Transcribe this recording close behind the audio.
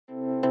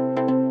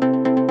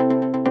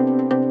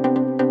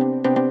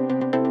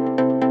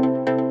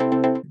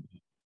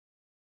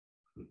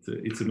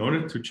it's an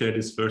honor to chair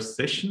this first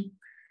session.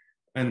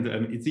 And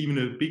it's even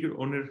a bigger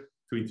honor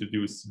to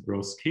introduce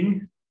Ross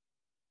King.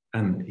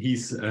 He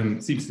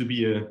seems to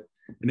be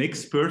an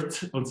expert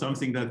on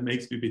something that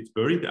makes me a bit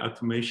worried, the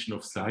automation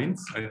of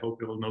science. I hope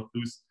I will not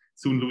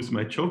soon lose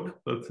my job,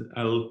 but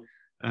I'll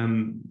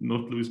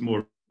not lose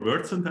more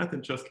words on that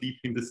and just leave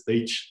him the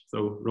stage.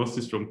 So Ross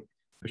is from,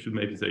 I should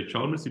maybe say,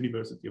 Chalmers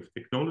University of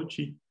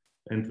Technology,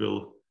 and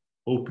will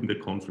open the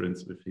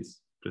conference with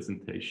his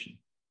presentation.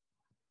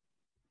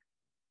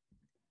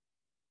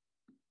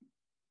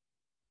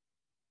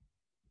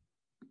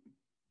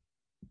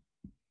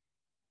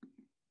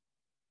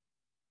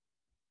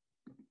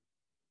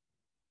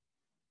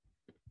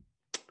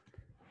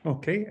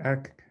 Okay,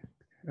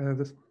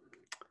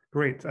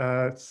 great.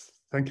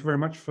 Thank you very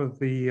much for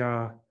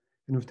the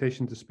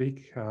invitation to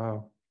speak.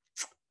 As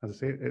I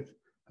say,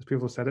 as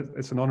people have said,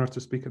 it's an honor to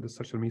speak at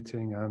such a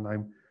meeting, and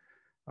I'm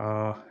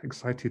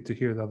excited to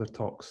hear the other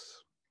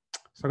talks.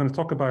 So I'm going to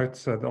talk about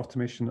the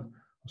automation of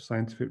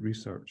scientific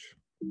research.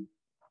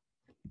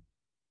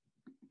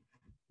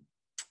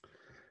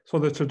 So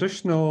the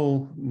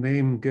traditional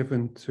name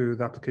given to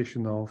the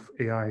application of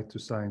AI to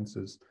science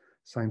is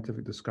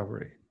scientific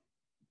discovery.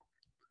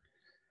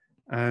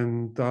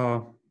 And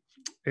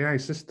AI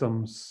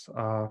systems,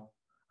 I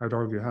would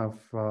argue,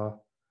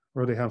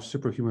 already have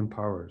superhuman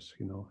powers.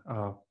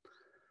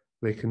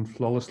 They can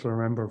flawlessly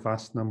remember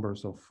vast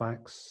numbers of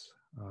facts,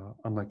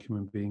 unlike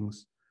human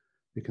beings.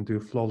 They can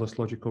do flawless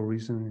logical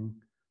reasoning,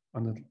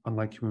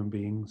 unlike human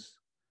beings.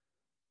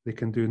 They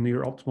can do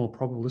near optimal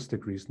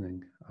probabilistic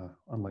reasoning,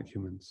 unlike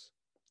humans.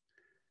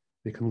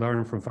 They can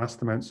learn from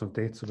vast amounts of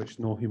data which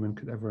no human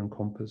could ever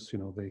encompass.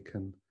 They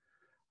can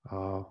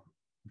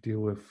deal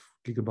with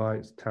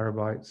gigabytes,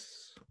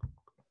 terabytes,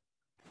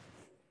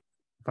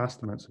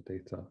 vast amounts of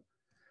data.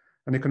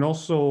 And they can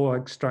also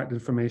extract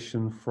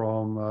information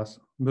from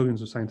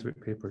millions of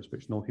scientific papers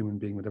which no human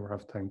being would ever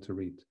have time to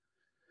read.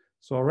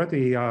 So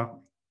already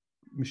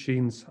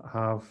machines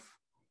have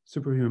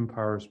superhuman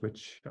powers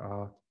which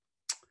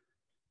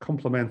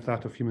complement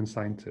that of human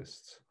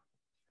scientists.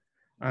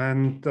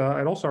 And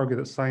I'd also argue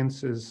that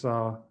science is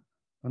a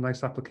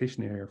nice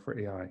application area for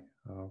AI.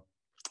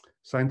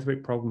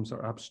 Scientific problems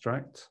are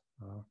abstract,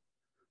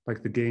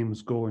 like the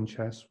games Go and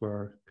chess,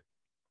 where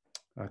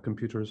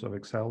computers have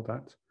excelled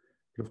at.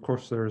 But of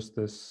course, there's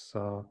this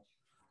a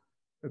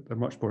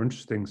much more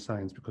interesting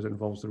science because it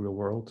involves the real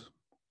world.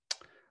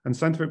 And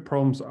scientific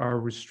problems are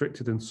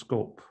restricted in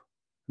scope,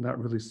 and that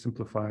really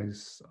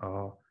simplifies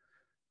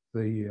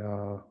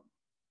the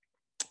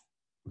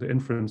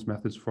inference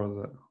methods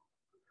for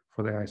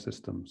the AI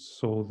systems.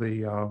 So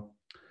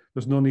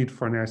there's no need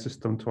for an AI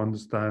system to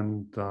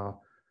understand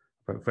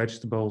about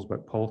vegetables,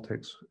 about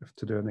politics, if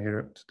to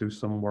do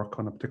some work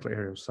on a particular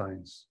area of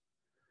science.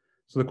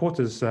 So the quote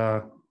is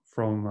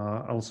from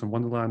Alice in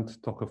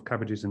Wonderland, talk of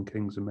cabbages and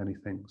kings and many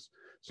things.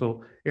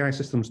 So AI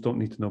systems don't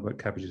need to know about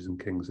cabbages and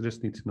kings. They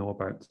just need to know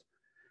about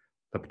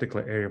the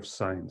particular area of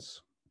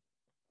science.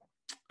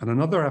 And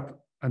another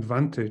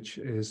advantage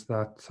is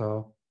that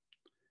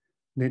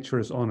nature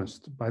is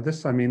honest. By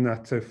this, I mean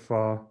that if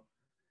a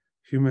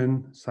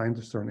human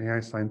scientist or an AI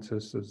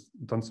scientist has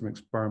done some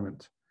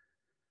experiment,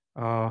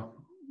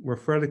 we're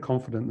fairly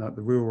confident that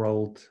the real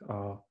world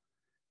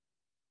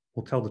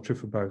will tell the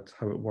truth about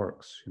how it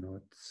works.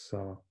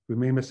 We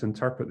may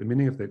misinterpret the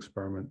meaning of the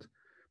experiment,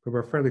 but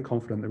we're fairly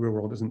confident the real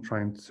world isn't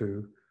trying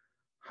to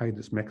hide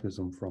its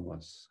mechanism from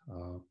us.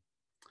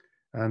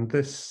 And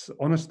this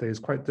honesty is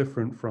quite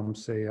different from,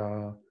 say,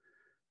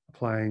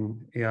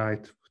 applying AI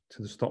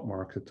to the stock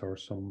market or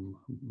some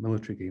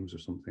military games or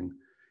something.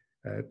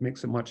 It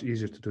makes it much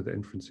easier to do the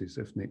inferences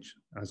if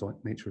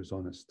nature is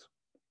honest.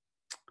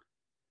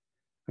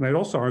 And I'd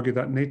also argue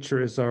that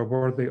nature is a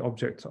worthy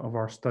object of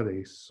our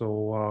study.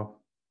 So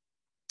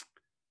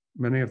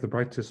many of the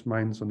brightest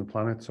minds on the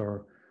planet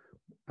are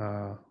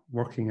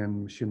working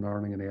in machine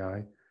learning and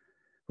AI.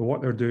 But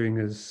what they're doing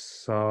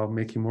is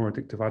making more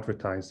addictive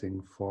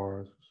advertising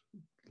for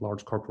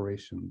large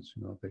corporations.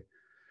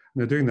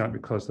 They're doing that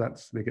because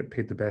they get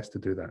paid the best to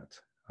do that.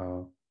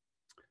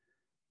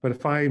 But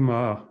if I'm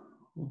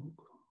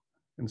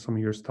in some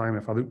years' time,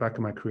 if I look back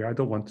at my career, I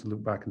don't want to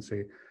look back and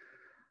say,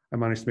 I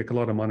managed to make a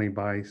lot of money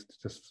by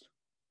just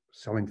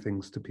selling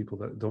things to people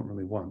that don't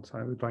really want.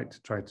 I would like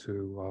to try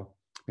to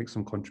make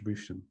some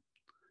contribution,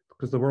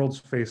 because the world's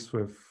faced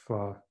with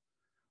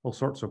all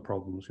sorts of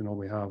problems. We're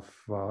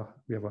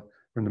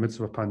in the midst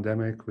of a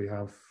pandemic. We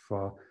have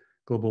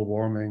global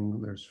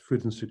warming. There's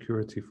food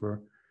insecurity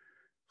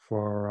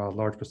for a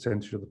large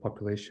percentage of the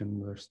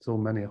population. There's still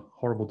many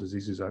horrible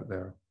diseases out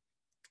there,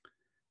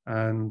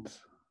 and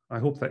I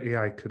hope that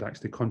AI could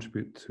actually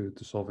contribute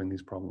to solving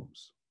these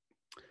problems,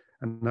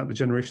 and that the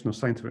generation of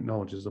scientific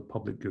knowledge is a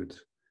public good,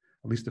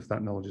 at least if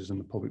that knowledge is in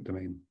the public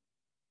domain.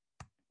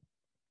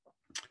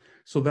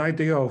 So the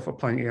idea of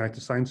applying AI to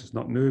science is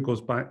not new. It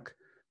goes back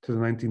to the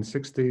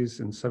 1960s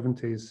and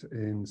 70s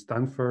in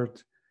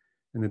Stanford,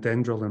 in the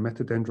Dendril and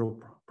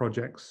Metadendril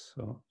projects.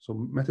 So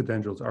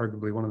Metadendril is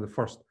arguably one of the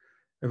first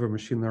ever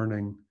machine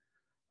learning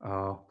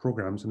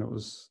programs, and it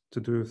was to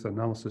do with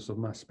analysis of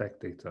mass spec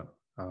data.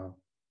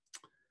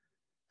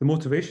 The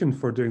motivation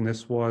for doing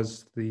this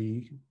was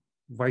the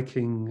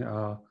Viking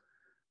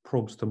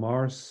probes to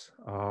Mars.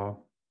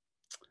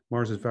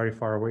 Mars is very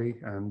far away,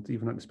 and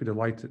even at the speed of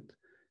light, it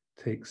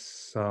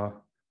takes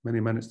many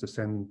minutes to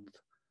send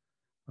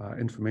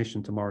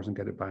information to Mars and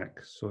get it back.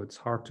 So it's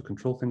hard to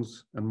control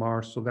things on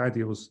Mars. So the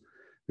idea was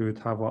we would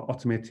have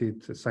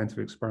automated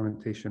scientific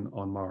experimentation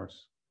on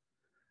Mars.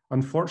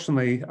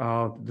 Unfortunately,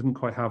 didn't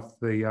quite have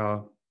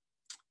the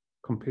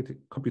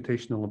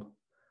computational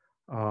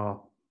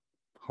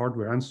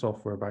hardware and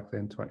software back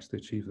then to actually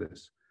achieve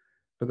this.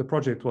 But the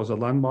project was a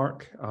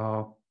landmark.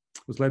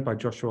 It was led by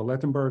Joshua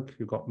Ledenberg,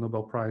 who got the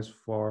Nobel Prize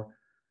for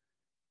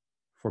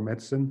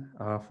medicine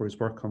for his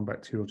work on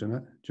bacterial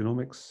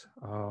genomics.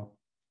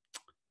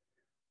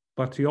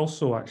 But he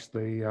also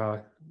actually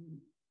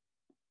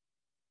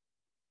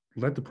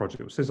led the project.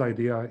 It was his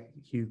idea.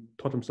 He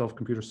taught himself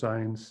computer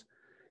science.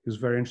 He was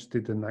very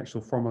interested in the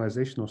actual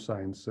formalization of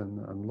science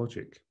and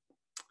logic.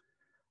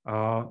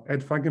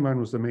 Ed Feigenbaum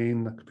was the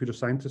main computer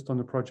scientist on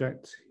the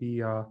project. He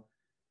got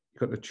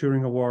the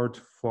Turing Award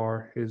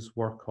for his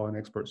work on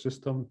expert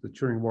system. The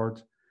Turing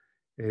Award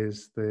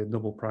is the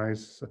Nobel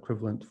Prize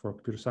equivalent for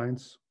computer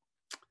science.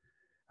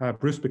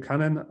 Bruce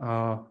Buchanan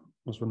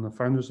was one of the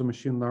founders of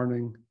machine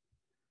learning.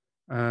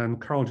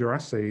 And Carl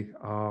Djerassi,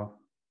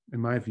 in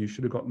my view,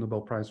 should have got the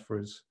Nobel Prize for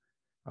his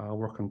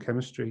work on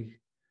chemistry.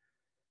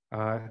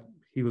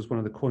 He was one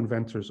of the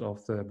co-inventors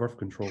of the birth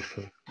control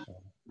to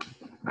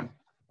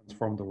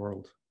transform the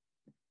world.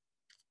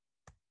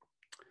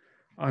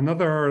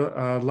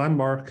 Another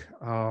landmark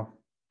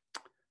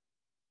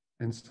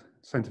in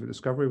scientific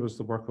discovery was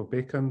the work of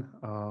Bacon.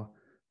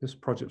 This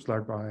project was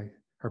led by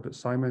Herbert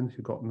Simon,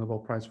 who got the Nobel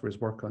Prize for his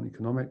work on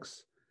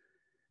economics.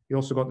 He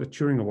also got the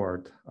Turing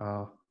Award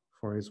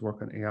for his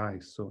work on AI.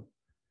 So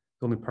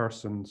the only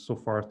person so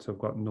far to have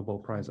gotten the Nobel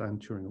Prize and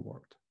Turing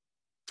Award.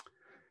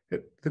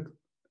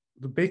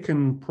 The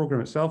Bacon program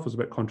itself was a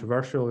bit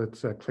controversial.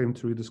 It claimed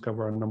to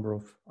rediscover a number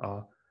of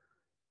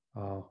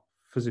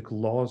physical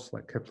laws,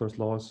 like Kepler's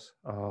laws.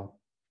 What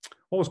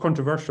was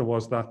controversial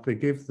was that they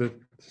gave the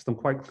system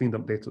quite cleaned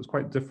up data. It was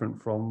quite different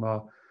from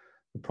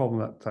the problem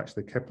that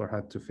actually Kepler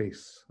had to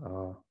face.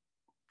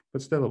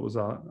 But still, it was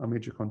a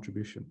major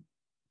contribution.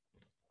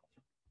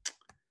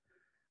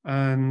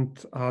 And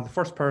the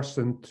first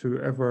person to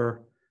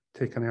ever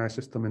take an AI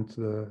system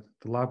into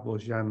the lab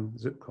was Jan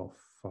Zipkov,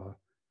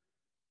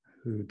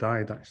 who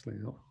died actually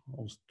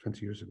almost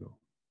 20 years ago.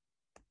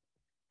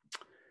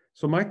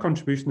 So my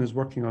contribution is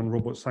working on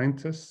robot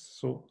scientists.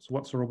 So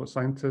what's a robot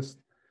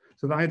scientist?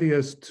 So the idea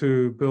is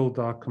to build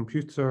a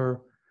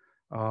computer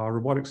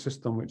robotic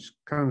system which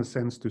can, in a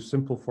sense, do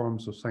simple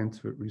forms of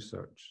scientific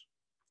research.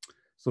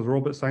 So the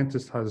robot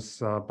scientist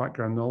has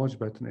background knowledge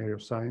about an area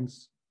of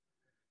science.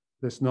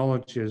 This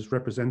knowledge is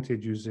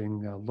represented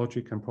using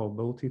logic and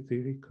probability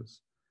theory,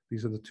 because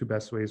these are the two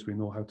best ways we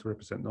know how to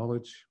represent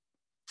knowledge.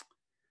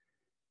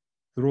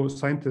 The robot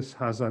scientist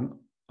has an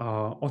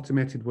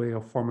automated way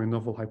of forming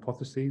novel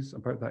hypotheses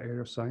about that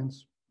area of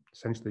science,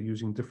 essentially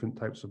using different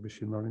types of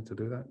machine learning to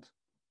do that.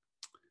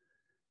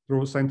 The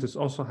robot scientist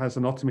also has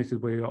an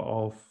automated way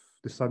of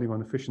deciding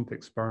on efficient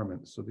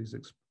experiments. So these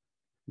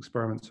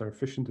experiments are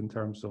efficient in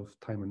terms of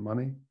time and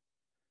money.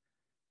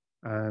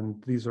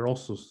 And these are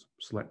also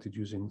selected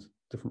using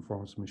different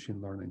forms of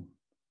machine learning.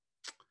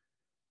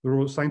 The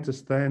robot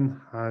scientist then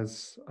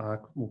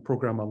will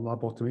program a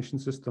lab automation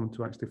system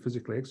to actually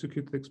physically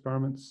execute the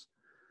experiments,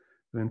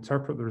 then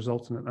interpret the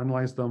results and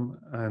analyze them,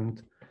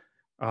 and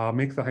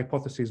make the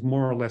hypotheses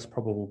more or less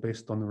probable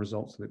based on the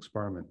results of the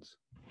experiment.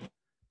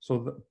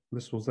 So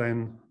this was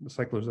then, the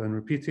cycle is then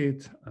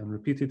repeated and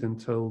repeated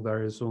until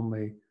there is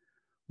only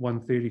one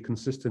theory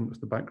consistent with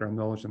the background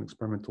knowledge and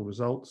experimental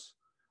results,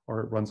 or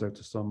it runs out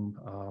of some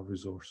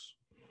resource.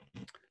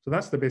 So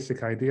that's the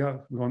basic idea.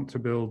 We want to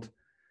build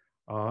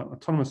an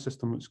autonomous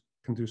system which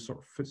can do sort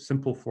of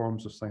simple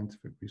forms of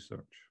scientific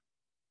research.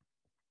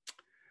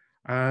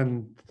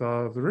 And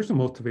the original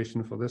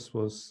motivation for this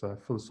was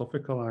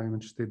philosophical. I'm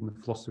interested in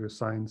the philosophy of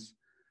science.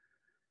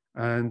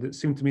 And it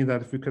seemed to me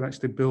that if we could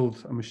actually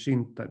build a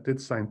machine that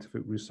did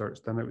scientific research,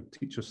 then it would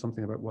teach us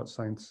something about what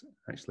science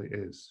actually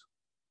is.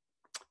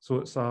 So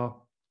it's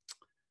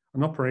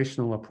an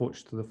operational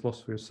approach to the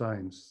philosophy of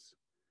science.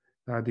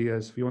 The idea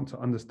is if you want to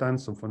understand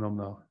some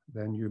phenomena,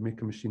 then you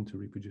make a machine to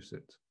reproduce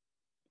it.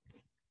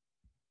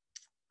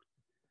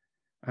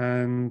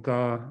 And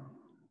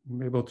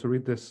I'm able to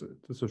read this.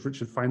 This was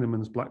Richard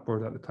Feynman's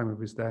Blackboard at the time of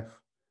his death.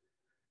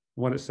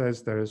 What it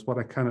says there is, what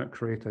I cannot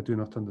create, I do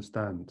not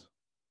understand.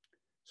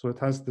 So it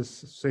has this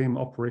same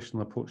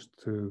operational approach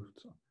to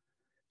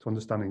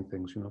understanding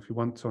things. You know, if you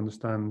want to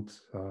understand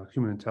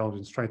human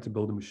intelligence, try to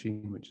build a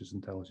machine which is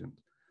intelligent.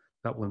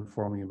 That will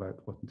inform you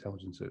about what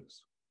intelligence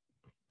is.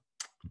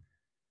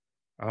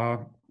 I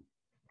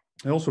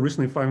also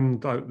recently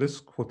found out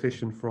this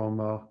quotation from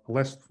a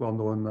less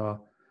well-known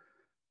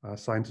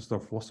scientist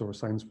or philosopher of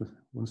science,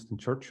 Winston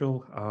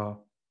Churchill.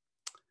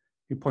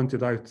 He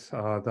pointed out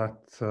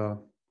that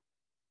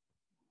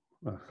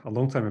a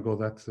long time ago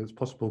that it's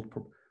possible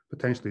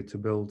potentially to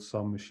build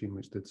some machine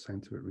which did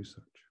scientific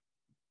research.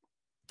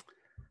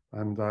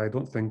 And I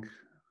don't think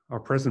our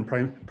present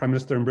Prime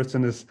Minister in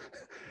Britain is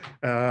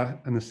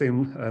in the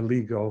same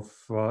league of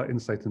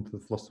insight into the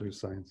philosophy of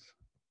science.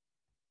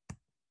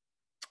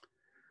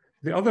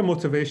 The other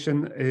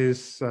motivation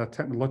is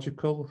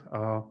technological.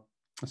 I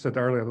said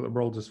earlier that the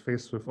world is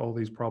faced with all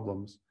these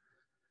problems.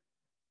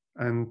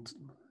 And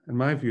in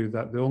my view,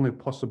 that the only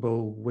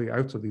possible way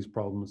out of these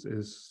problems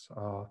is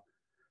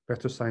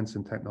better science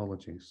and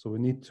technology. So we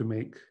need to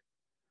make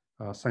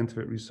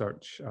scientific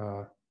research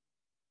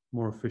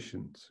more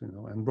efficient,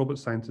 and robot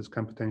scientists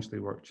can potentially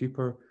work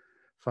cheaper,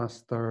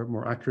 faster,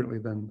 more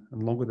accurately and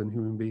longer than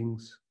human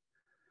beings.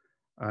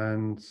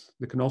 And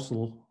they can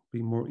also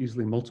be more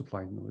easily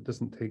multiplied. It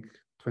doesn't take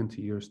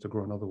 20 years to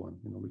grow another one.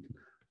 We can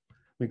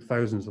make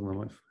thousands of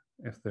them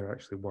if they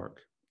actually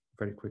work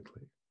very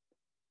quickly.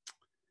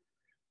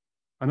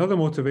 Another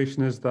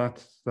motivation is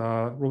that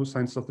robot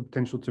science has the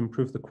potential to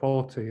improve the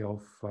quality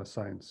of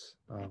science.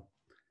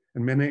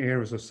 In many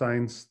areas of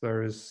science,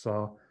 there is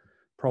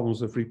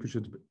problems of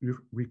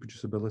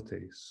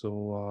reproducibility.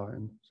 So,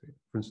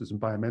 for instance, in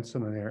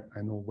biomedicine,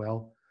 I know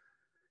well,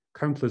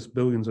 countless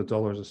billions of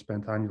dollars are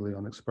spent annually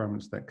on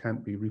experiments that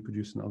can't be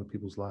reproduced in other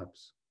people's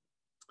labs.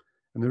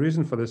 And the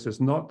reason for this is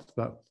not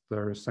that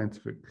there is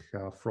scientific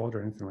fraud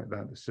or anything like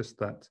that. It's just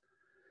that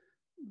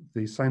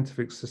the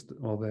scientific system,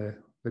 or the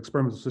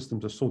experimental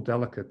systems are so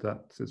delicate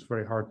that it's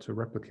very hard to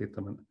replicate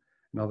them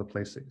in other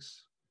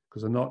places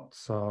because they're not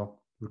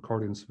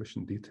recorded in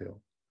sufficient detail.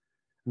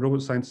 And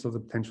robot science has the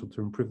potential to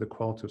improve the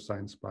quality of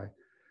science by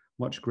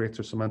much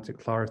greater semantic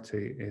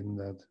clarity in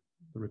the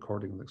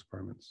recording of the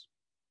experiments.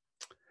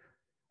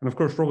 And of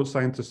course, robot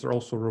scientists are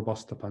also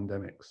robust to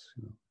pandemics.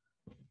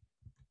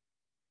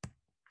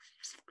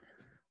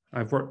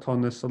 I've worked on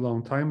this a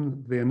long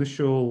time. The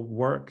initial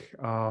work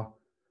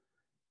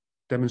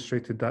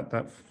demonstrated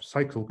that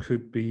cycle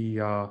could be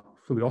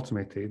fully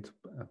automated,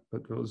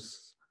 but it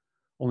was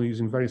only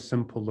using very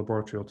simple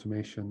laboratory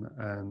automation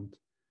and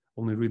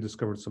only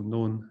rediscovered some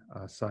known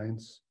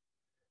science.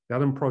 The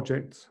Adam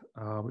project,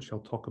 which I'll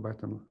talk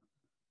about in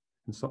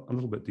a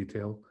little bit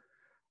detail,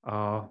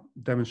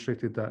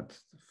 demonstrated that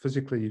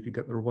physically you could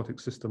get the robotic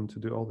system to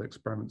do all the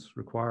experiments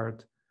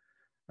required.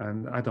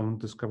 And Adam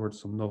discovered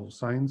some novel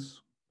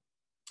science.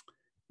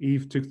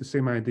 Eve took the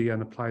same idea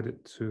and applied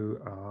it to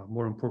a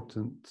more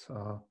important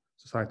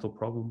societal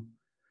problem,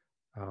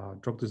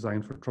 drug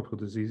design for tropical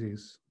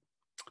diseases.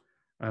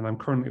 And I'm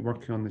currently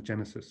working on the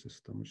Genesis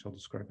system, which I'll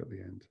describe at the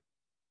end.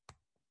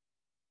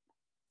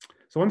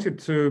 So I wanted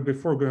to,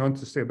 before going on,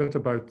 to say a bit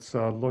about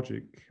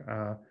logic,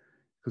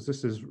 because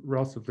this is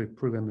relatively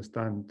poorly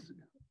understood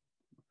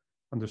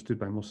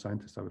by most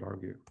scientists, I would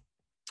argue.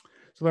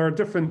 So there are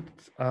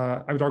different,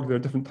 I would argue there are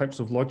different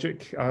types of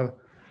logic.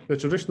 The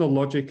traditional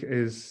logic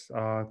is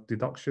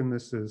deduction.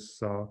 This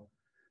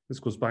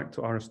goes back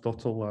to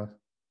Aristotle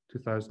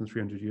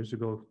 2,300 years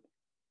ago.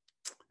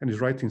 In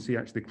his writings, he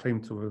actually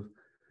claimed to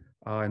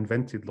have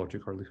invented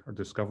logic or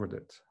discovered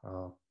it.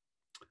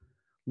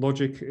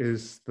 Logic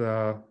is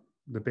the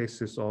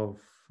basis of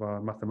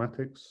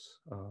mathematics,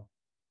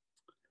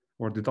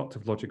 or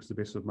deductive logic is the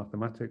basis of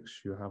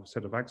mathematics. You have a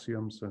set of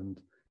axioms and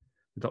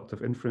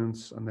deductive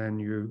inference, and then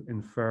you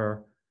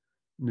infer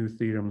new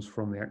theorems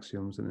from the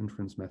axioms and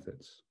inference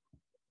methods.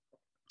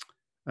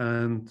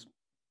 And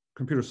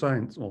computer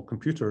science, well,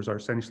 computers are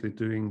essentially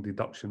doing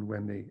deduction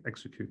when they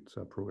execute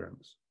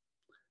programs.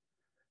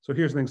 So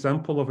here's an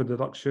example of a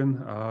deduction.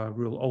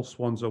 Rule all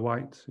swans are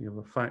white. You have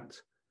a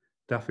fact,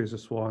 Daffy is a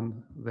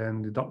swan.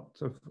 Then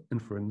deductive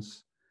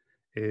inference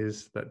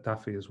is that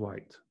Daffy is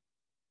white.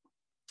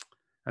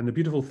 And the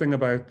beautiful thing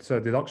about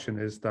deduction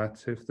is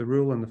that if the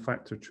rule and the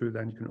fact are true,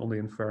 then you can only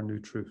infer new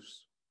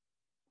truths.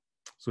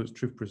 So it's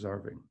truth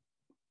preserving.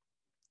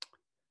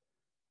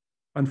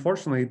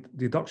 Unfortunately,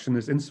 deduction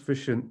is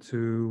insufficient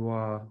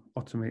to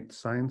automate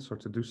science or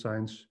to do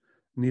science.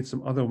 You need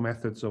some other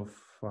methods of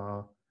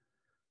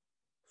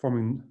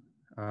forming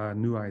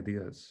new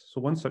ideas. So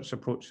one such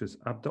approach is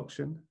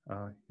abduction.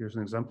 Here's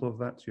an example of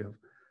that. You have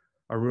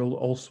a rule,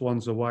 all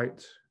swans are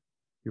white.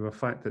 You have a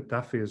fact that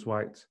Daffy is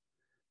white.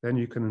 Then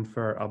you can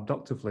infer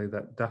abductively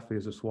that Daffy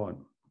is a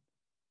swan.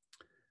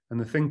 And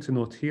the thing to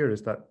note here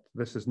is that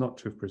this is not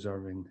truth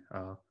preserving.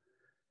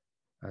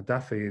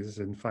 Daffy is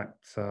in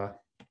fact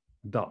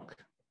duck,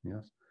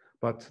 yes.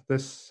 But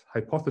this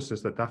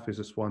hypothesis that Daffy is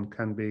a swan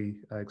can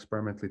be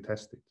experimentally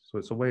tested. So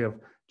it's a way of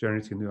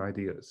generating new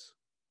ideas.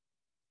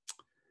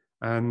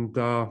 And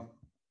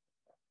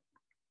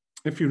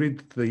if you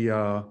read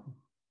the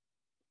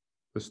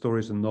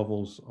stories and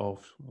novels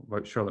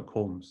about Sherlock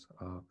Holmes,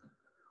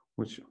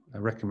 which I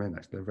recommend,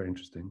 actually, they're very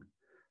interesting.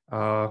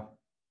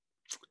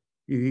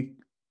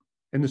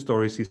 In the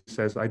stories, he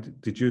says, I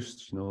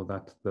deduced,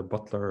 that the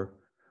butler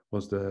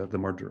was the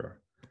murderer.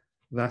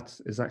 That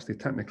is actually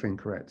technically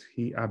incorrect.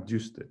 He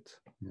abduced it.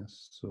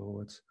 Yes,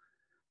 so it's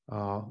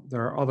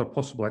there are other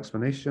possible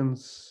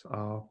explanations,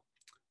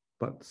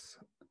 but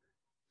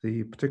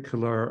the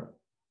particular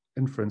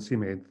inference he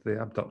made,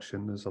 the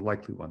abduction, is a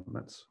likely one.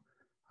 That's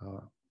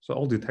So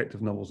all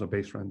detective novels are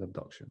based around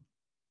abduction.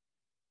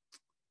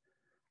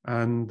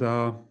 And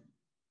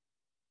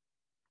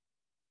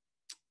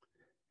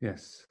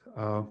yes,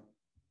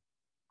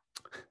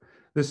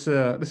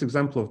 this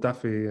example of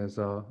Daffy as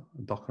a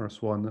duck or a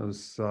swan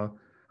is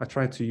I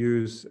tried to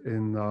use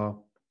in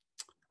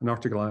an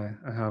article I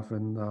have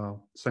in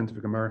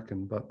Scientific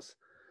American, but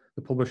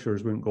the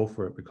publishers wouldn't go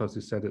for it because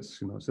they said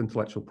it's it's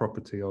intellectual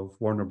property of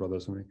Warner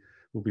Brothers and we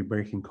will be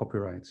breaking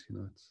copyrights.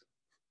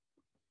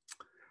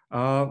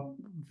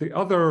 The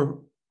other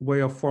way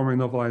of forming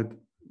novel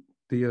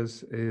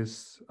ideas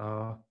is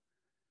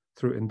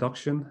through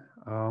induction.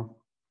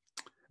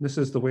 This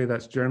is the way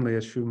that's generally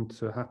assumed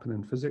to happen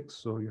in physics.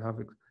 So you have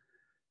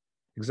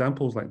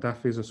examples like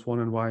Daffy is a swan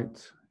in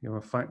white. You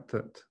have a fact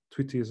that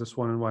Tweety is a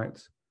swan in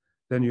white.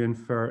 Then you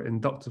infer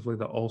inductively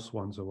that all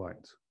swans are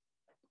white.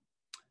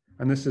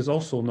 And this is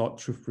also not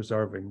truth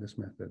preserving, this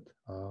method.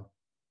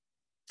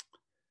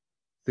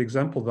 The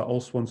example that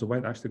all swans are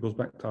white actually goes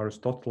back to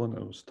Aristotle, and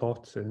it was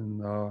taught in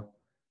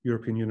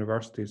European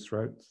universities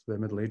throughout the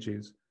Middle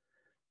Ages.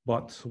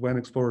 But when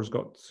explorers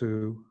got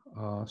to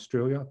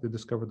Australia, they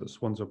discovered that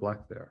swans are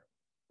black there.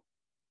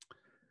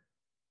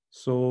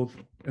 So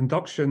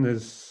induction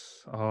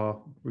is,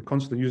 we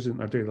constantly use it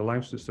in our daily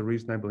lives. It's the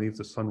reason I believe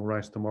the sun will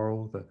rise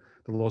tomorrow,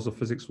 the laws of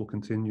physics will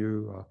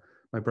continue,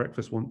 my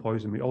breakfast won't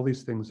poison me. All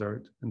these things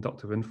are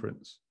inductive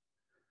inference.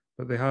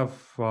 But they have,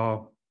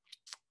 the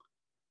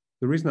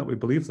reason that we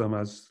believe them,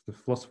 as the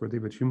philosopher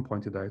David Hume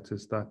pointed out,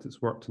 is that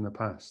it's worked in the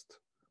past,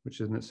 which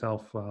is in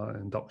itself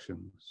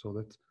induction. So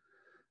that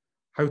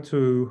how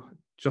to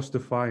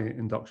justify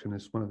induction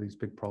is one of these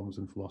big problems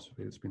in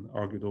philosophy. It's been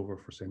argued over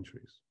for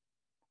centuries.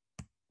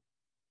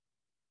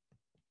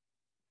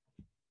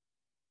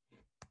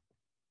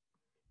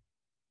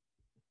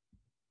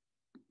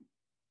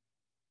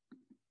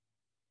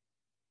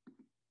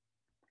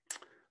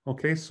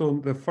 Okay,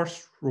 so the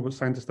first robot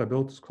scientist I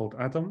built is called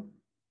Adam.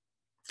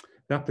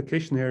 The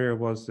application area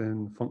was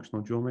in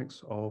functional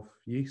genomics of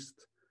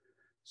yeast.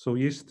 So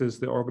yeast is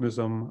the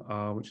organism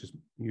which is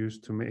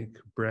used to make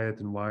bread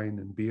and wine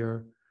and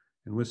beer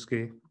and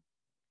whiskey.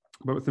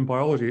 But within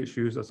biology, it's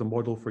used as a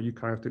model for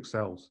eukaryotic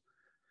cells.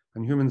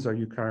 And humans are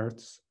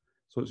eukaryotes,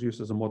 so it's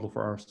used as a model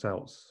for our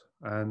cells.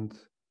 And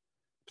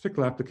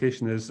particular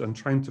application is in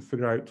trying to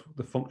figure out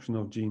the function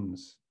of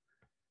genes.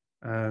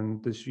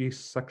 And this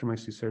yeast,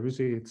 Saccharomyces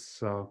cerevisiae,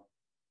 it's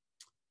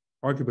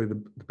arguably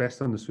the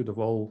best understood of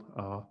all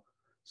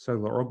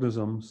cellular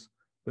organisms,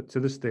 but to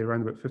this day,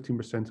 around about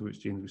 15% of its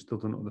genes, we still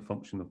don't know the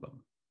function of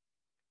them.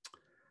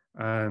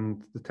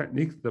 And the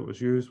technique that was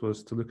used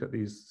was to look at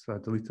these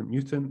deletant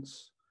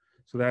mutants.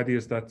 So the idea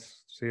is that,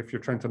 say, if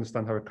you're trying to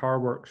understand how a car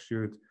works,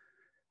 you'd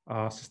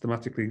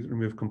systematically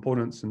remove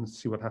components and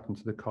see what happened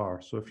to the car.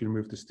 So if you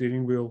remove the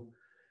steering wheel,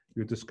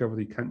 you discover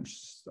that you can't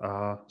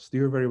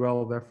steer very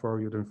well,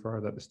 therefore you'd infer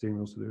that the steering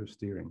wheel is to do with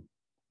steering.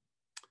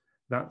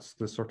 That's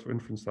the sort of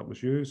inference that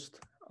was used.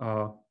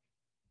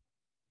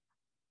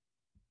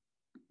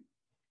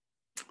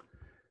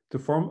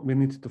 We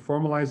needed to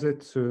formalize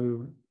it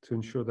to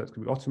ensure that it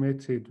could be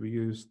automated. We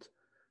used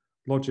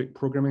logic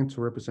programming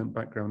to represent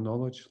background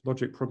knowledge.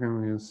 Logic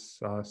programming is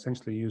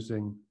essentially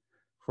using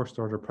first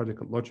order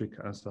predicate logic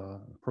as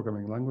a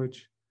programming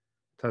language.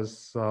 It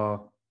has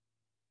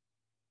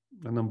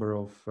a number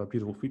of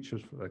beautiful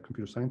features that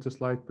computer scientists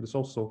like, but it's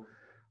also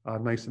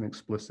nice and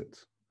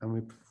explicit. And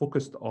we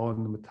focused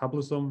on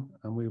metabolism,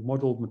 and we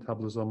modeled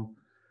metabolism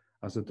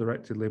as a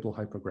directed label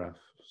hypergraph.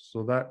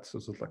 So that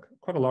is like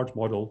quite a large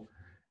model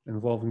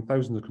involving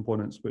thousands of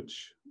components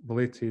which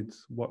related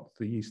what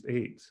the yeast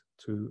ate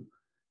to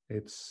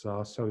its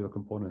cellular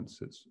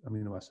components, its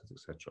amino acids,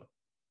 etc.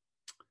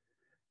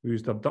 We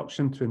used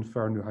abduction to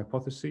infer new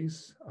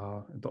hypotheses,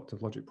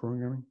 inductive logic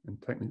programming,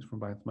 and techniques from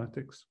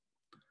bioinformatics.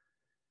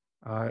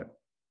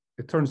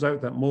 It turns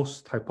out that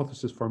most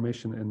hypothesis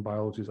formation in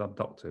biology is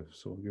abductive.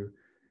 So you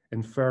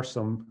infer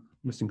some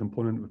missing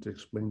component which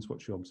explains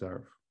what you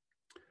observe.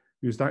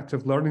 We used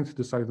active learning to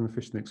decide on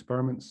efficient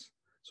experiments.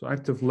 So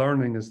active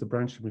learning is the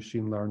branch of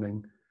machine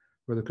learning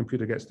where the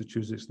computer gets to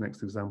choose its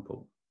next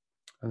example.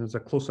 And there's a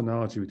close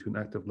analogy between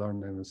active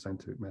learning and the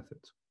scientific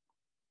method.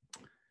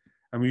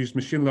 And we use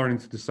machine learning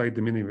to decide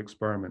the meaning of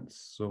experiments.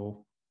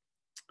 So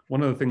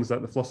one of the things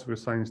that the philosophy of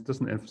science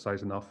doesn't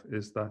emphasize enough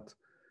is that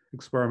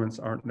experiments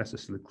aren't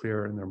necessarily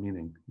clear in their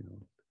meaning.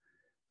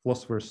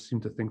 Philosophers seem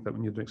to think that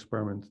when you do an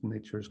experiment,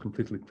 nature is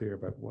completely clear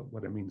about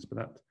what it means, but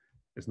that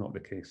is not the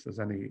case, as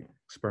any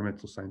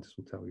experimental scientist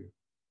will tell you.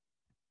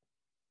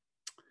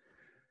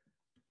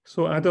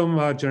 So Adam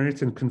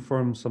generated and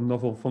confirmed some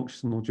novel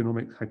functional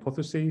genomic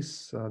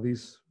hypotheses.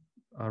 These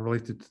are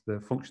related to the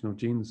function of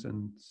genes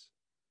in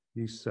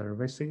yeast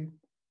cerevisiae.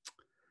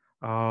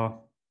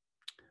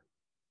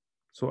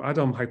 So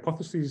Adam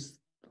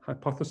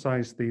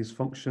hypothesized these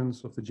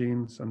functions of the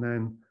genes and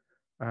then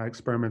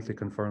experimentally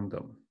confirmed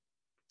them.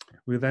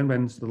 We then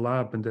went into the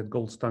lab and did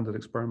gold standard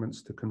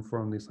experiments to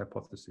confirm these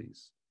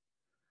hypotheses.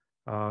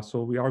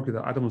 So we argue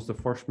that Adam was the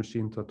first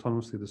machine to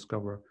autonomously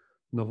discover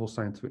novel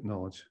scientific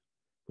knowledge,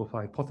 both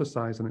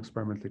hypothesize and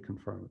experimentally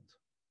confirm it.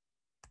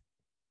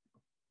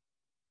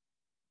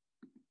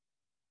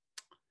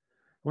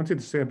 wanted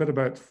to say a bit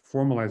about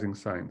formalizing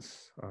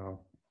science.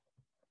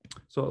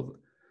 So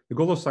the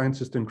goal of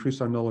science is to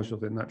increase our knowledge of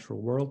the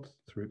natural world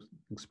through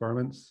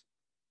experiments.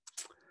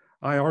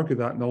 I argue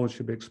that knowledge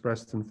should be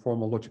expressed in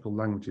formal logical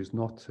languages,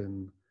 not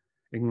in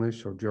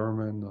English or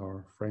German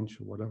or French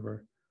or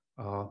whatever.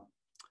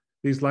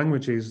 These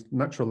languages,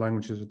 natural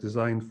languages, are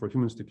designed for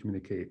humans to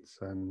communicate,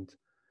 and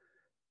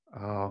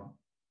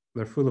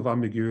they're full of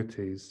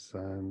ambiguities,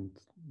 and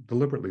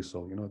deliberately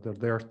so. You know, they're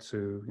there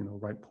to, you know,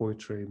 write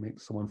poetry,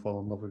 make someone fall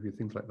in love with you,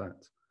 things like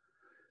that.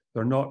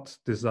 They're not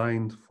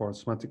designed for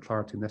semantic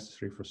clarity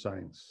necessary for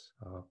science.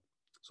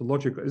 So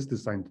logic is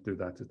designed to do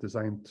that. It's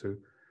designed to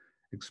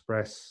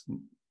express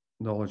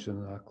knowledge in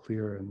a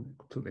clear and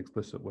completely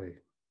explicit way.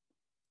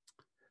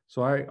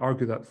 So I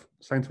argue that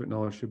scientific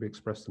knowledge should be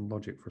expressed in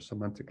logic for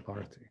semantic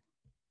clarity.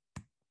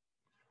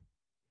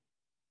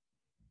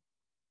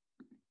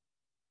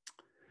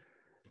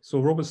 So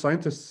robot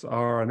scientists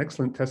are an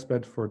excellent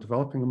testbed for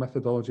developing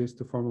methodologies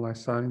to formalize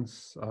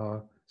science.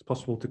 It's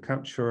possible to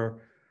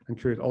capture and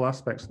curate all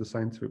aspects of the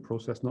scientific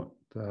process,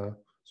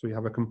 so you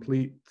have a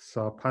complete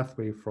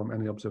pathway from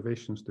any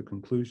observations to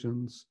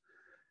conclusions.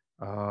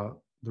 The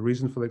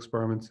reason for the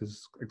experiment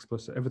is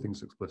explicit,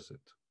 everything's explicit.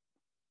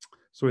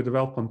 So we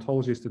develop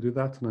ontologies to do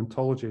that. An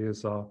ontology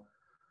is a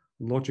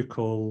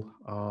logical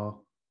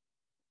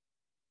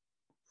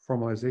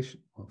formalization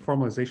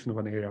of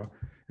an area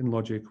in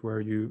logic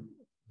where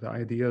the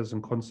ideas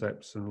and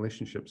concepts and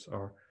relationships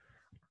are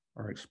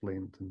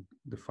explained and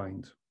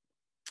defined.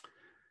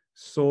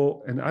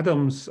 So in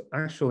Adam's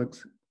actual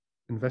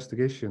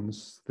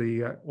investigations,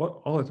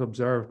 all it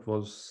observed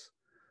was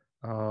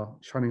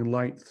shining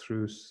light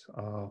through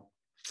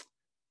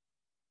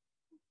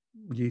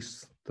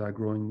yeast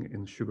growing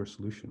in sugar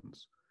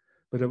solutions.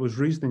 But it was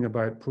reasoning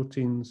about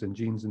proteins and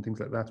genes and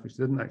things like that, which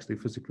didn't actually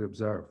physically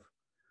observe.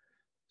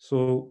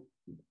 So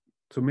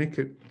to make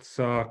it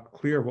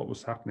clear what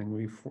was happening,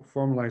 we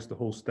formalized the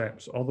whole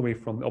steps all the way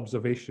from the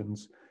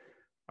observations,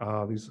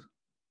 these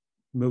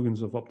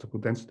millions of optical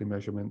density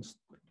measurements,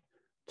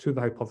 to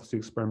the hypothesis,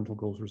 experimental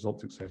goals,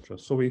 results, etc.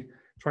 So we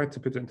tried to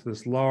put it into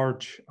this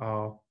large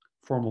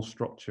formal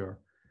structure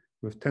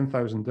with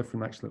 10,000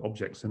 different actually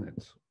objects in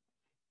it.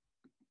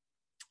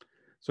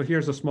 So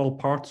here's a small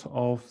part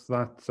of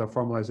that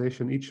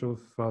formalization. Each of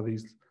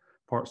these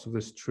parts of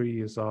this tree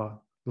is a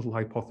little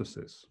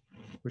hypothesis,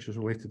 which is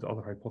related to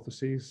other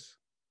hypotheses.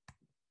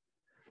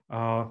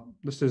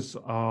 This is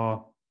a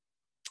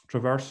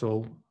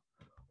traversal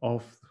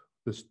of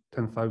this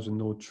 10,000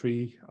 node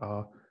tree.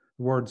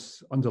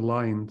 Words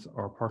underlined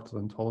are part of the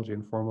ontology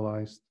and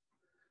formalized,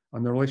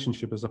 and the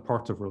relationship is a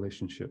part of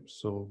relationships.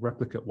 So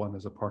replicate one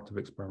is a part of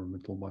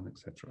experimental one,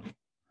 etc.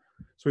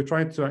 So we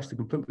tried to actually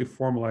completely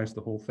formalize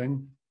the whole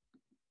thing.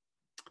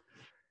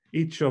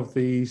 Each of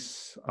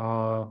these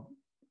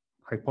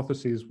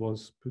hypotheses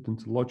was put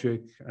into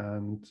logic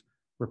and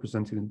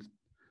represented in,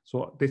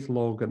 so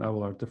Datalog and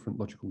OWL are different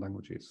logical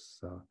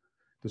languages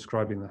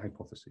describing the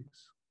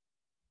hypotheses.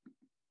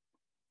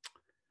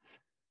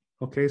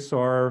 Okay, so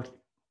our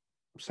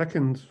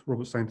second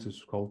robot scientist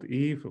was called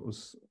Eve. It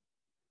was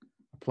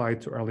applied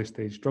to early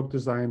stage drug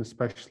design,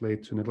 especially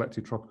to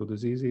neglected tropical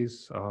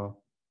diseases.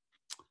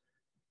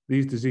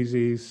 These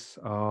diseases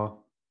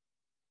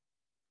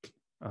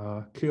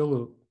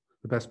kill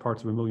the best part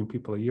of 1 million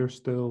people a year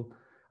still,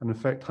 and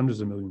infect hundreds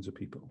of millions of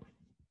people.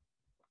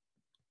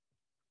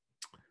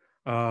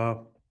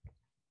 And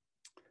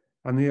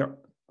they are,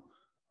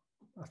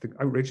 I think,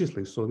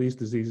 outrageously so. These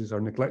diseases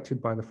are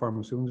neglected by the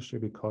pharmaceutical industry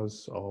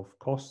because of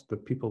cost. The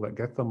people that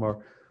get them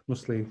are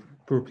mostly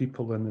poor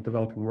people in the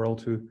developing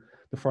world who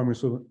the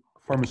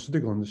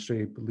pharmaceutical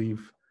industry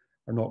believe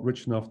are not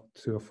rich enough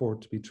to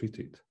afford to be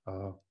treated.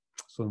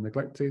 So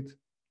neglected.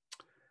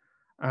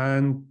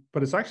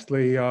 But it's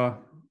actually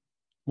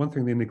one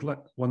thing they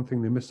neglect, one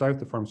thing they miss out,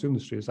 the pharmaceutical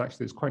industry, is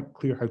actually it's quite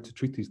clear how to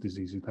treat these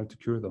diseases, how to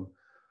cure them.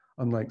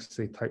 Unlike,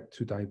 say, type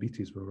 2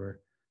 diabetes, where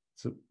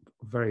it's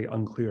very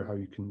unclear how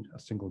a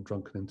single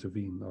drug can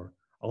intervene, or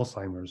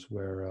Alzheimer's,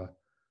 where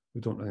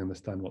we don't really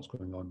understand what's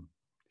going on.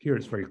 Here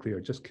it's very clear,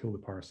 just kill the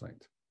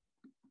parasite.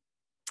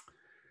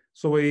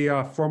 So we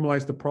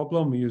formalized the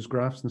problem. We used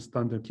graphs and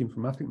standard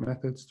chemoinformatic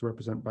methods to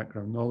represent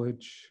background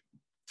knowledge.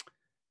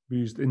 We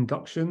used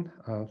induction.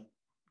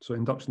 So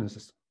induction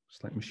is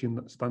like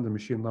standard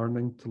machine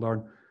learning to learn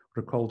what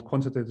are called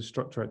quantitative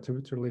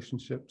structure-activity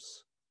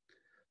relationships.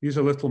 These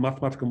are little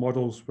mathematical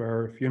models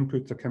where if you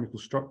input a chemical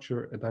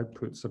structure, it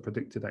outputs a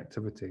predicted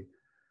activity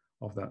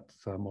of that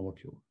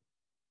molecule.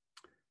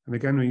 And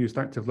again, we used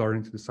active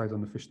learning to decide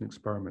on efficient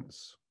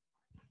experiments.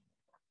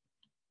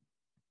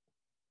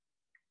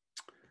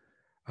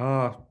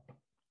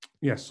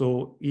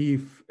 So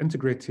Eve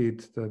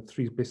integrated the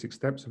 3 basic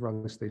steps of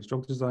early stage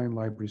drug design: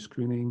 library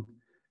screening,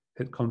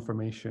 hit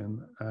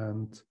confirmation.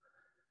 And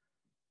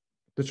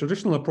the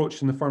traditional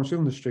approach in the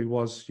pharmaceutical industry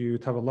was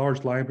you'd have a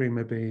large library,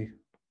 maybe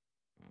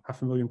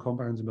 500,000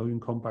 compounds, 1 million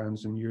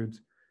compounds, and you'd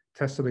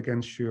test it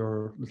against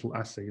your little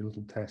assay, your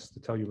little test to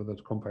tell you whether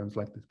the compound's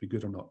likely to be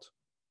good or not.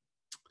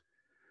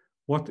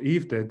 What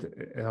Eve did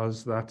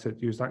is that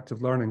it used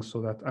active learning so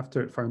that after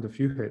it found a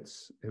few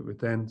hits, it would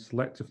then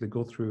selectively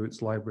go through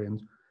its library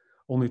and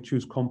only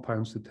choose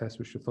compounds to test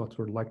which it thought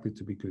were likely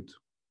to be good.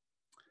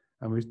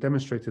 And we've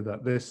demonstrated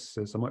that this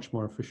is a much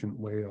more efficient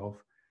way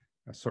of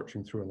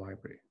searching through a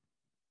library.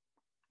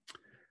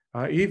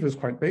 Eve is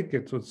quite big.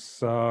 It was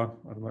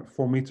about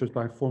 4 meters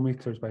by 4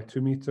 meters by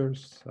 2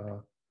 meters.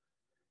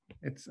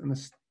 It's a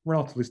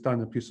relatively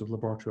standard piece of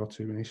laboratory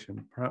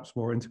automation, perhaps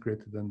more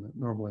integrated than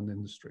normal in the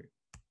industry.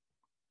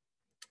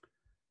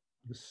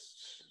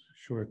 Just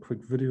show a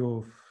quick video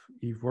of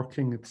Eve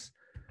working.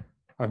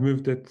 I've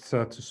moved it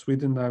to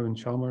Sweden now in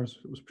Chalmers.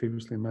 It was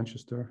previously in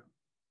Manchester.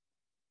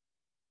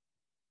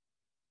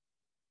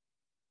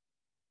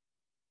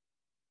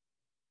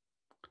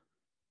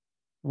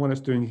 And what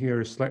it's doing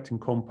here is selecting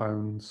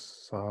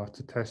compounds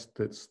to test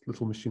its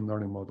little machine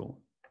learning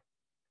model.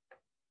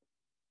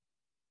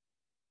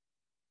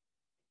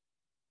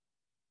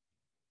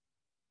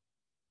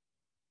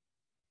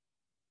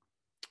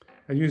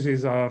 It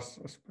uses a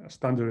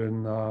standard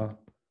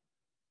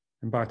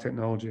in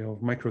biotechnology of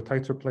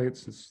microtiter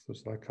plates.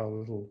 There's like a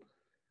little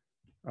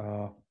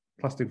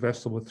plastic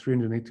vessel with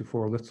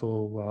 384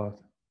 little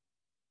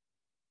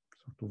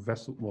sort of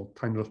vessel, well,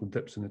 tiny little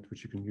dips in it,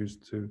 which you can use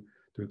to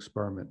do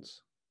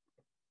experiments.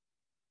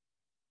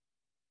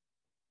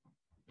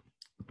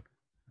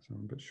 So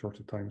I'm a bit short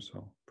of time, so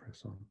I'll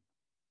press on.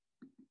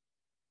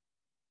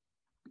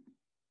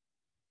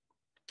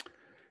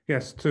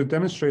 Yes, to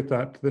demonstrate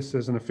that this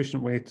is an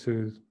efficient way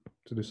to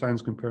do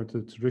science compared to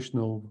the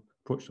traditional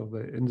approach of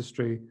the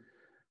industry,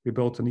 we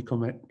built an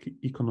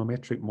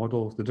econometric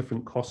model of the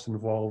different costs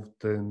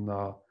involved in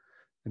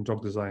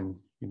drug design.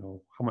 You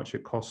know, how much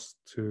it costs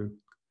to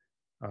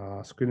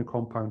screen a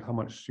compound, how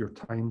much your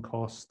time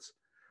costs,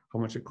 how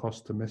much it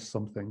costs to miss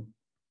something.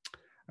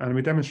 And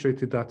we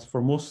demonstrated that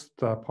for most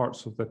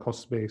parts of the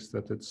cost space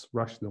that it's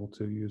rational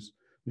to use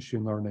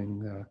machine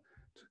learning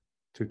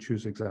to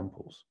choose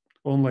examples.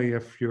 Only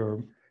if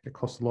it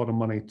costs a lot of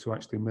money to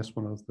actually miss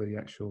one of the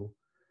actual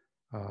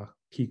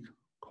key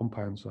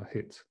compounds a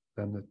hit,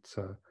 then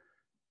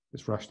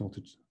it's rational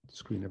to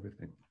screen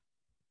everything.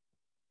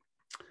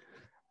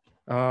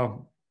 The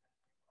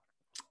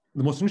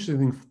most interesting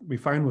thing we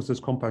found was this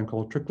compound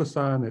called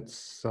triclosan.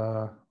 It's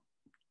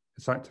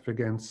active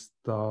against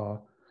the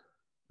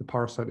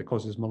parasite that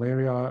causes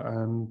malaria,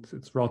 and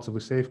it's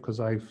relatively safe because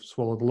I've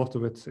swallowed a lot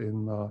of it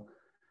in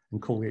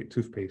Colgate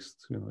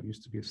toothpaste. You know, it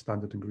used to be a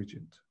standard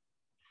ingredient.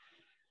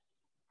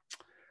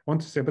 I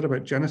want to say a bit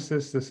about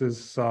Genesis. This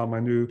is my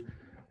new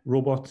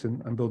robot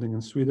I'm building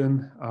in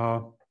Sweden.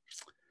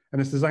 And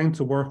it's designed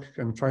to work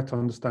and try to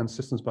understand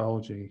systems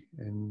biology.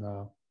 And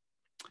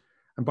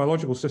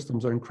biological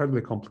systems are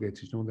incredibly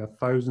complicated. You know, there are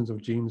thousands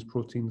of genes,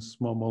 proteins,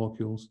 small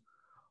molecules,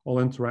 all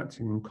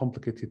interacting in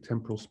complicated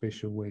temporal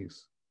spatial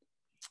ways.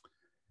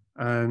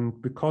 And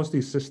because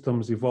these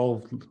systems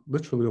evolved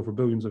literally over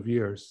billions of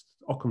years,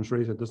 Occam's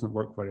razor doesn't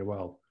work very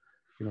well.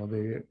 You know,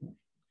 they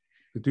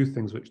do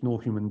things which no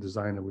human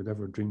designer would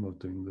ever dream of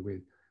doing the way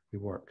they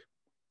work.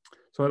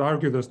 So I'd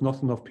argue there's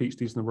not enough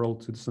PhDs in the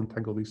world to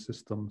disentangle these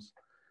systems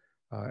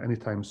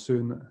anytime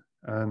soon.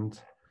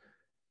 And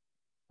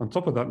on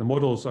top of that, the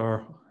models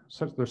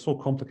they're so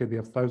complicated, they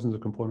have thousands of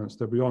components,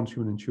 they're beyond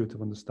human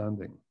intuitive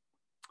understanding.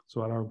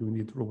 So I'd argue we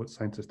need robot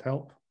scientist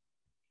help.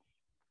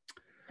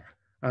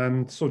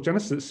 And so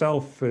Genesis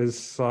itself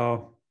is, I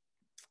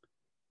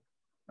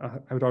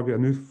would argue, a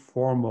new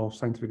form of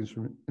scientific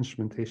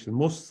instrumentation.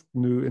 Most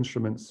new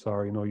instruments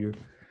are, you know, you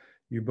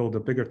build a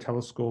bigger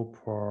telescope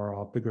or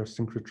a bigger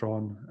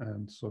synchrotron.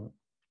 And so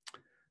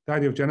the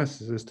idea of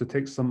Genesis is to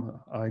take some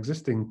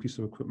existing piece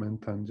of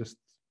equipment and just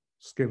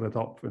scale it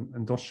up and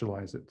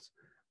industrialize it,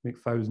 make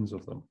thousands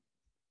of them.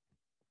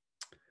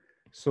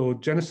 So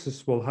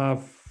Genesis will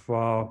have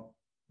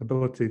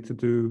ability to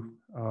do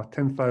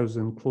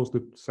 10,000 closed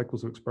loop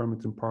cycles of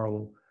experiment in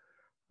parallel.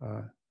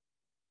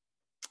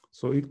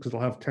 So because it'll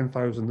have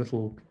 10,000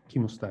 little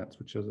chemostats,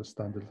 which is a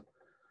standard,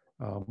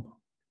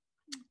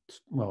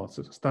 well, it's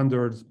a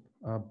standard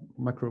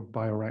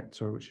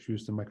microbioreactor, which is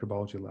used in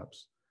microbiology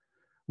labs.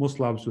 Most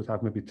labs would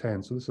have maybe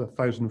 10. So this is a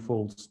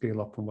 1,000-fold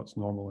scale up from what's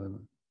normal in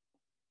it.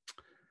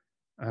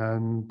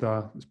 And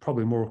it's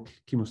probably more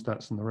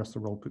chemostats than the rest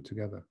of the world put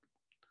together.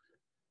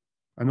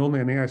 And only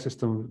an AI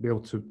system will be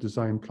able to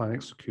design, plan,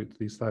 execute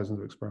these thousands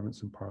of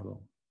experiments in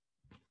parallel.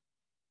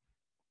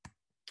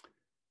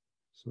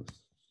 So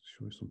let's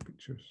show you some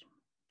pictures.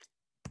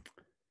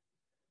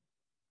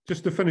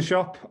 Just to finish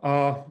up,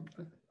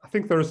 I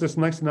think there is this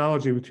nice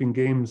analogy between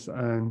games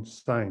and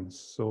science.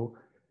 So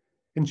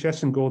in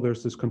chess and Go,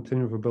 there's this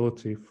continuum of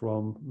ability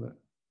from the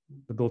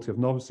ability of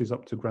novices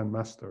up to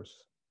grandmasters.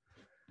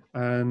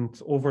 And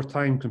over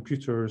time,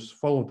 computers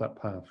followed that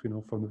path, you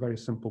know, from the very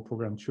simple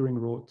program Turing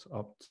wrote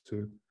up to,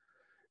 you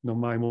know,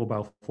 my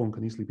mobile phone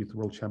can easily beat the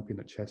world champion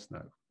at chess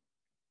now.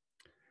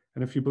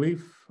 And if you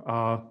believe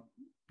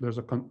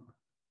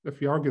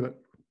if you argue that,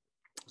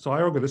 so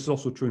I argue this is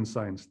also true in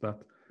science, that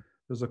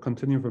there's a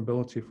continuum of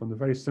ability from the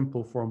very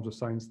simple forms of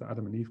science that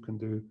Adam and Eve can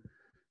do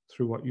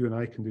through what you and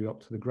I can do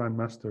up to the grand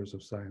masters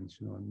of science,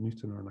 you know,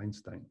 Newton or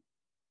Einstein.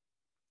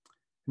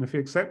 And if you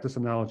accept this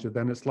analogy,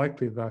 then it's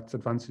likely that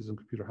advances in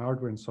computer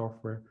hardware and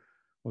software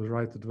will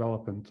drive the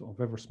development of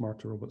ever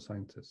smarter robot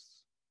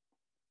scientists.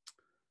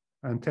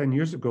 And 10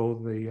 years ago,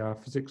 the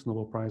Physics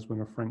Nobel Prize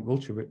winner Frank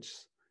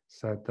Wilczewicz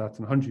said that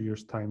in 100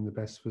 years' time, the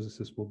best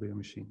physicist will be a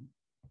machine.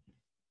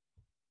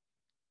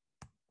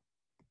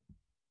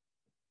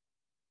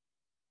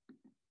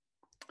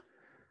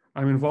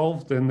 I'm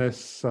involved in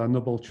this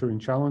Nobel Turing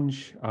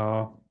Challenge.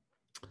 So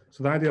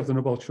the idea of the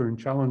Nobel Turing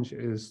Challenge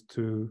is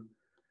to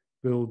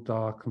build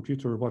a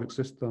computer robotic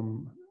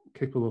system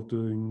capable of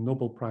doing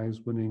Nobel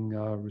Prize winning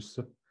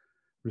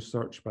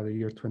research by the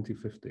year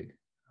 2050.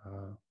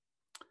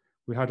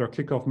 We had our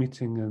kickoff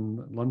meeting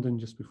in London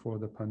just before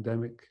the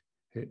pandemic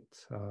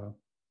hit.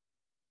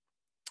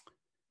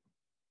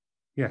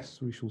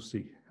 Yes, we shall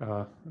see.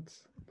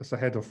 That's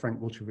ahead of Frank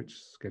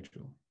Wilczewicz's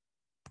schedule.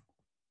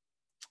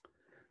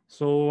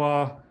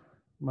 So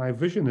my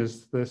vision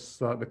is this,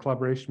 the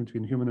collaboration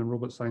between human and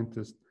robot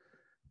scientists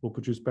will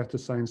produce better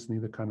science than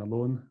either can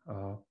alone.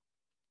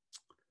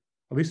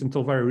 At least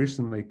until very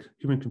recently,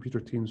 human computer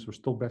teams were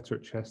still better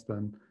at chess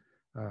than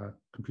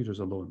computers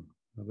alone.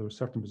 Now, there were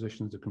certain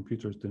positions that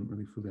computers didn't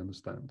really fully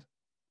understand.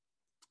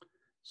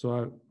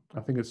 So I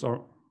think it's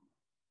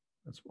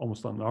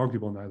almost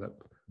unarguable now that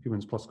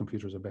humans plus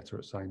computers are better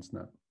at science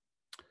now.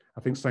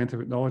 I think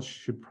scientific knowledge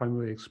should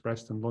primarily be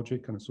expressed in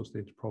logic and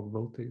associated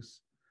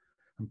probabilities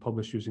and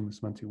published using the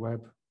semantic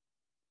web.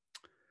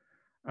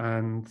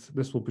 And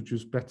this will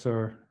produce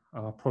better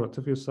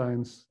productivity of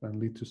science and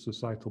lead to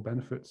societal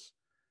benefits,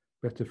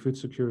 better food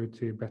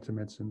security, better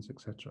medicines,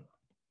 etc.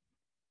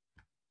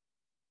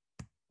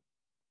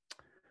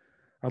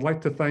 I'd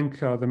like to thank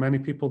the many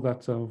people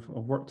that have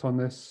worked on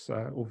this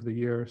over the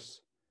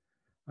years,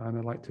 and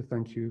I'd like to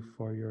thank you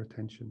for your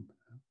attention.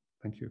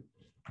 Thank you.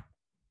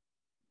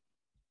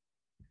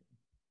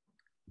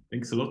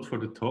 Thanks a lot for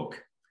the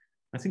talk.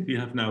 I think we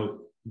have now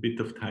a bit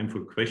of time for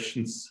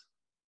questions